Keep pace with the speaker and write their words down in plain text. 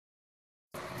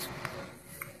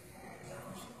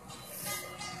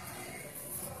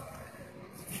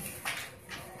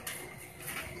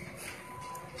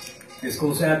This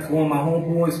goes out to all my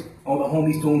homeboys, all the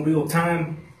homies doing real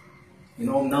time. You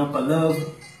know, none but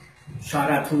love.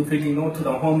 Shout out to the freaking, to the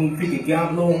homie freaking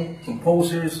Diablo,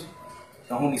 composers,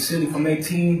 the homie Silly from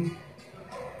 18,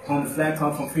 homie Flat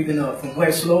Top from freaking from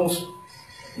West Los.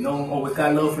 You know, always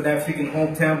got love for that freaking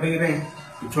hometown, baby.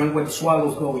 We join where the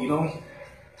swallows go, you know.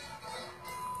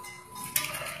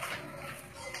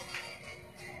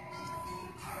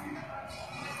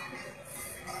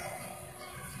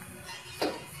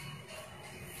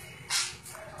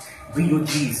 Real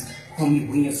G's, homie,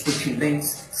 we ain't switching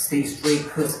lanes. Stay straight,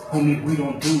 cause homie, we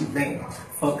don't do lame.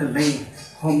 Fuck a lane,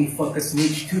 homie, fuck a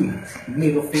snitch too.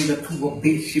 Middle finger to a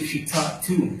bitch if she talk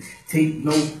to. Take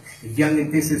note,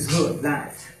 youngin', this is hood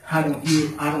life. I don't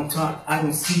hear, I don't talk, I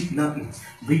don't see nothing.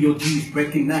 Real G's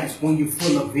recognize when you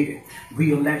full of it.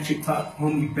 Real action talk,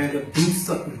 homie, better do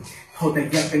something. Hold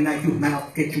that yapping out your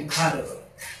mouth, get you caught up.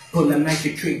 Pull a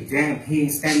magic trick, damn, he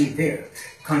ain't standing there.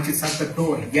 Conscious out the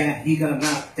door, yeah, he got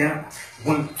knocked down.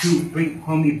 1, 2, 3,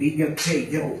 homie, be okay,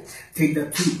 yo. Take the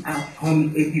 2 out,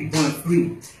 homie, 81,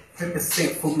 3.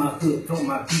 Represent for my hood, for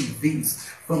my BVs.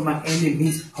 For my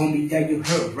enemies, homie, yeah, you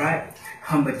heard right.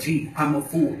 I'm a G, I'm a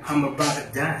fool, I'm about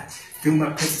to die. Feel my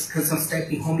presence cause I'm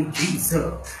stacking, homie, G's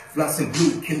up. Floss and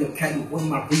blue, killer cattle, one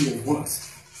my real ones.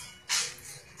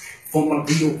 For my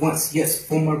real ones, yes,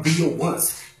 for my real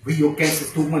ones. Real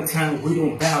gangsters do one time, we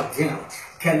don't bow down.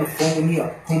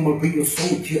 California, home of real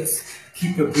soldiers.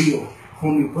 Keep it real,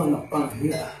 homie, run up on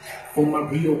here. For my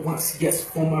real ones, yes,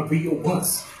 for my real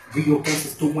ones. Real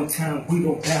gangsters do one time, we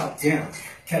don't bow down.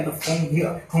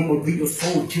 California, home of real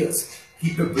soldiers.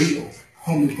 Keep it real,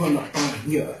 homie, run up on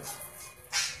here.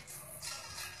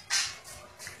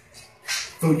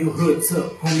 Throw your hoods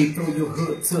up, homie, throw your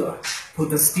hoods up. Put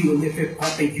the steel if it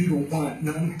pop and you don't want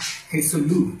none. Hey,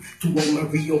 salute to all my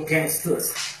real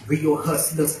gangsters, real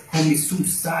hustlers, homie,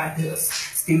 suiciders.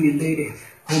 Stimulated,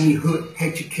 homie, hood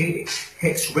educated,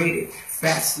 X-rated,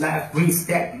 fast life, green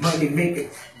stack, money maker.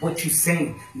 What you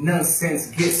saying? Nonsense,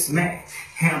 get smacked.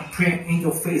 Handprint in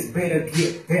your face, better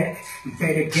get back.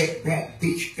 Better get back,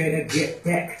 bitch, better get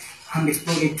back. I'm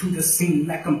exploding to the scene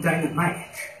like I'm dynamite.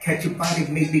 Catch your body,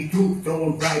 maybe do, throw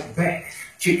 'em right back.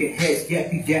 Chicken heads,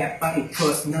 yappy yap, I don't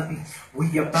trust nothing.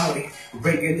 We about it,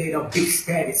 regulate our big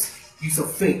status. Use a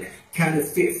fake,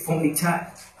 counterfeit, phony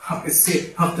type.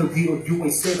 Opposite of the real, you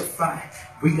ain't certified.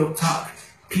 Real talk,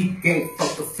 peak game,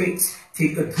 fuck the fakes.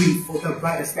 Take a dream for the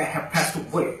writers that have passed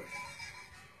away.